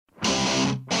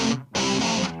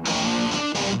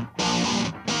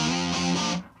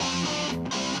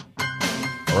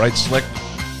right, Slick.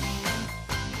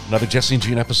 Another Jesse and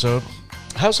Gene episode.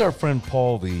 How's our friend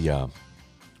Paul, the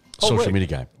social media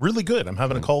guy? Really good. I'm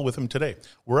having a call with him today.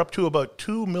 We're up to about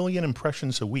 2 million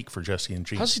impressions a week for Jesse and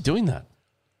Gene. How's he doing that?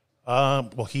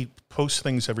 Well, he posts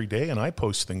things every day, and I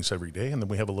post things every day, and then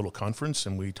we have a little conference,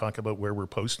 and we talk about where we're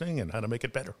posting and how to make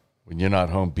it better. When you're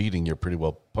not home beating, you're pretty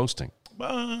well posting.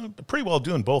 Pretty well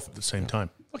doing both at the same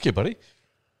time. Okay, buddy.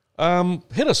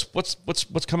 Hit us.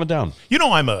 What's coming down? You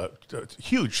know, I'm a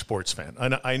huge sports fan,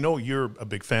 and I know you're a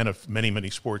big fan of many, many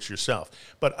sports yourself,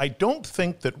 but I don't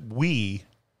think that we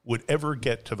would ever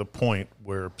get to the point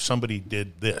where somebody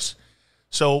did this.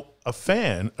 So a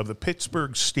fan of the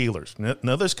Pittsburgh Steelers,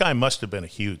 now this guy must have been a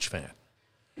huge fan.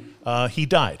 He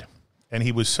died, and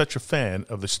he was such a fan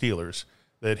of the Steelers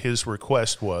that his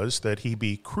request was that he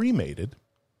be cremated,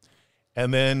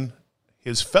 and then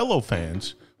his fellow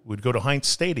fans would go to Heinz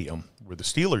Stadium, where the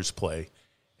Steelers play,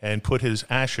 and put his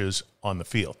ashes on the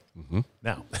field. Mm-hmm.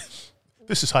 Now,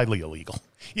 this is highly illegal.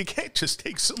 You can't just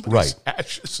take somebody's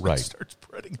ashes and start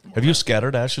spreading them. Have you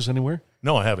scattered ashes anywhere?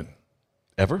 No, I haven't.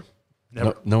 Ever?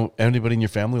 Never. No, anybody in your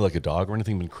family, like a dog or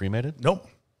anything, been cremated? Nope.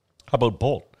 How about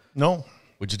Bolt? No.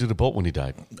 What'd you do to Bolt when he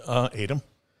died? Ate him.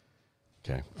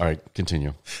 Okay. All right,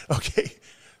 continue. Okay.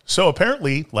 So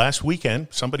apparently last weekend,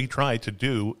 somebody tried to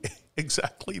do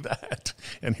exactly that.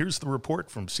 And here's the report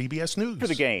from CBS News. After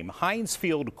the game, Heinz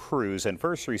Field crews and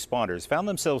first responders found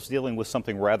themselves dealing with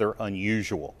something rather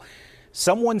unusual.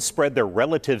 Someone spread their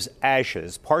relatives'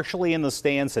 ashes partially in the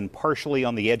stands and partially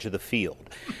on the edge of the field.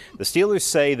 The Steelers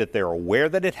say that they're aware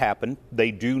that it happened. They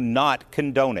do not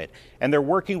condone it, and they're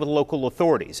working with local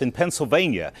authorities. In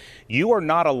Pennsylvania, you are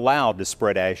not allowed to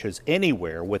spread ashes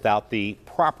anywhere without the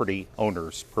property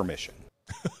owner's permission.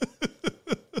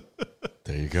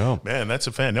 There you go. Man, that's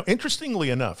a fan. Now, interestingly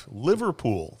enough,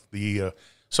 Liverpool, the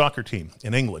soccer team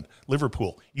in England,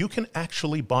 Liverpool, you can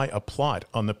actually buy a plot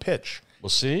on the pitch. We'll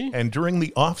see. And during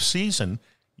the off season,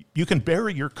 you can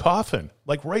bury your coffin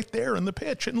like right there in the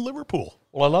pitch in Liverpool.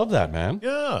 Well, I love that, man.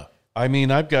 Yeah. I mean,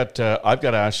 I've got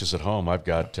ashes at home. I've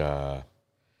got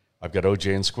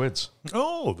OJ and Squids.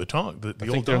 Oh, the I old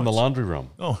think they're in the dogs. laundry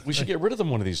room. Oh, we should get rid of them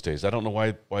one of these days. I don't know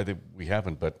why we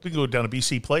haven't, but we can go down to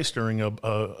BC Place during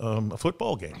a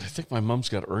football game. I think my mom's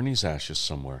got Ernie's ashes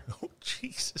somewhere. Oh,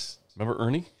 Jesus. Remember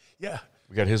Ernie? Yeah.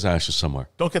 We got his ashes somewhere.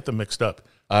 Don't get them mixed up.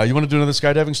 You want to do another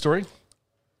skydiving story?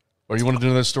 Or you want to do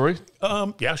another story?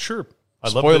 Yeah, sure.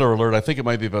 Spoiler alert, I think it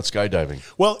might be about skydiving.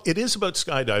 Well, it is about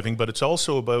skydiving, but it's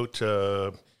also about,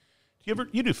 you do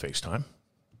FaceTime?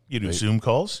 You do Zoom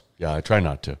calls? Yeah, I try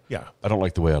not to. Yeah. I don't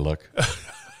like the way I look.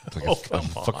 It's like a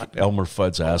fucking Elmer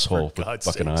Fudd's asshole with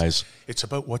fucking eyes. It's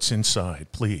about what's inside,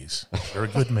 please. You're a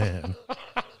good man.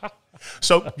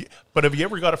 So, but have you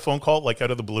ever got a phone call like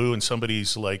out of the blue and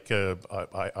somebody's like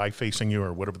eye facing you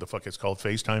or whatever the fuck it's called,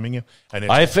 FaceTiming you? And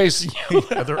it's, Eye facing you?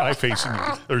 Yeah, they're eye facing you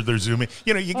or they're zooming.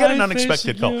 You know, you get an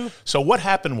unexpected call. You. So what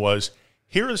happened was,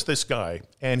 here is this guy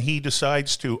and he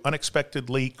decides to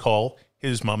unexpectedly call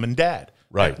his mom and dad.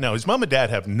 Right. Now, his mom and dad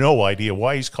have no idea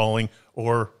why he's calling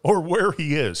or where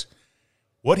he is.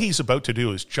 What he's about to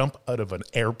do is jump out of an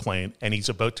airplane, and he's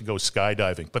about to go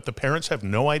skydiving. But the parents have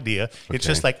no idea. Okay. It's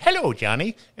just like, hello,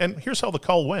 Johnny. And here's how the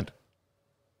call went.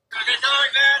 Okay, I'm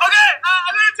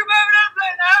going to jump out of an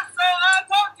airplane now, so I'll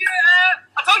talk to you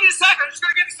in a second. I'm just going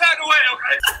to get this out of the way,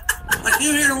 okay? I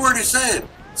can't hear a word he's saying.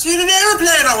 Is he in an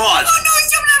airplane or what? Oh, no,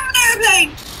 he's jumping out of an airplane.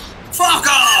 Fuck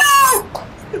off!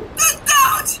 No! Good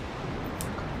God!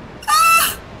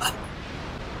 Ah!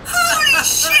 Holy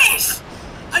shit!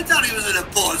 I thought he was in a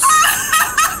bus.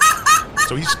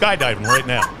 So he's skydiving right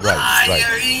now. Right.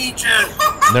 You're Egypt.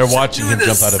 And they're watching him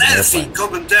jump out of an airplane.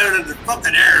 Coming down in the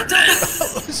fucking airplane.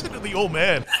 Listen to the old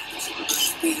man.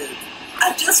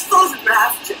 I've just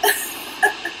photographed.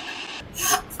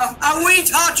 And we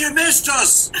thought you missed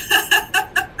us.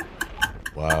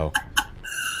 Wow.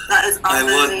 That is I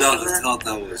would not unbelievable. have thought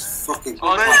that was fucking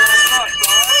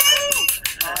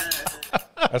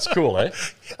That's cool, eh?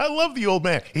 I love the old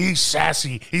man. He's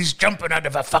sassy. He's jumping out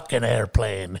of a fucking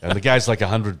airplane. And the guy's like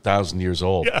 100,000 years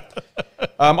old. Yeah.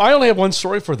 I only have one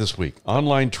story for this week.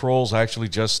 Online trolls actually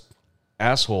just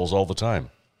assholes all the time.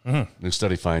 Mm-hmm. New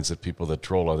study finds that people that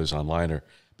troll others online are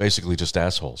basically just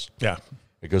assholes. Yeah.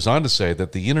 It goes on to say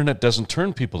that the internet doesn't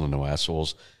turn people into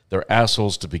assholes. They're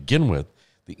assholes to begin with.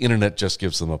 The internet just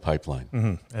gives them a pipeline.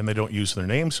 Mm-hmm. And they don't use their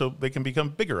name, so they can become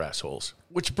bigger assholes.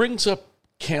 Which brings up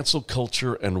cancel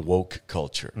culture and woke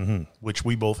culture. Mm-hmm. Which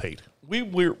we both hate. We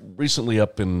were recently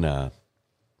up in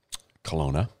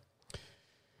Kelowna.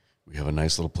 We have a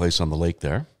nice little place on the lake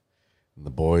there. And the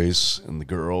boys and the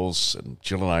girls and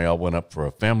Jill and I all went up for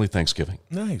a family Thanksgiving.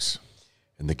 Nice.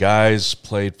 And the guys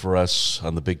played for us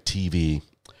on the big TV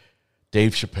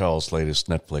Dave Chappelle's latest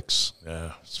Netflix.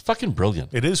 Yeah. It's fucking brilliant.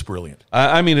 It is brilliant.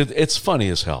 I mean, it's funny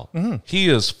as hell. He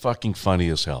is fucking funny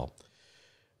as hell.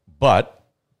 But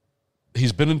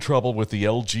he's been in trouble with the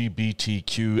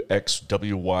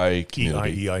LGBTQXWY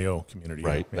community. EIEIO community.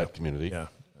 Right, Yeah. that community. Yeah.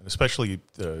 And especially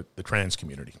the trans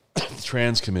community. The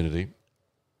trans community.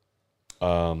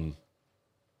 And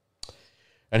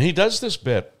he does this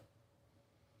bit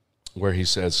where he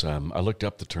says, I looked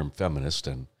up the term feminist,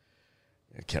 and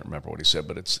I can't remember what he said,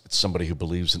 but it's somebody who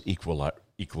believes in equal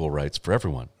rights for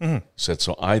everyone. He said,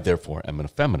 so I, therefore, am a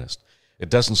feminist. It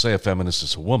doesn't say a feminist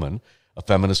is a woman. A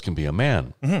feminist can be a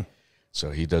man.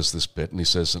 So he does this bit, and he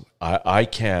says, I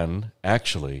can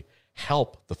actually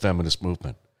help the feminist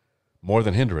movement. More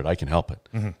than hinder it, I can help it.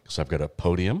 Because I've got a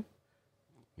podium.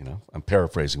 You know, I'm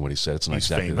paraphrasing what he said. It's not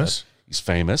exactly famous. that. He's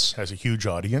famous. Has a huge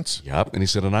audience. Yep. And he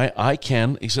said, and I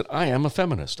am a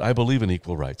feminist. I believe in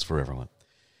equal rights for everyone.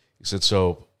 He said,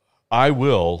 so I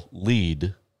will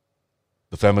lead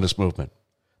the feminist movement.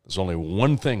 There's only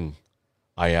one thing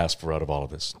I ask for out of all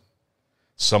of this.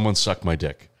 Someone suck my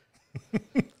dick.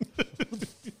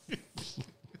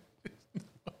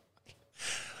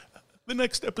 The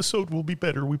next episode will be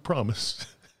better, we promise.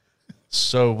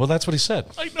 So, well, that's what he said.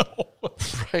 I know.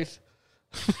 Right?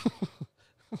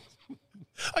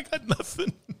 I got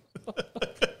nothing.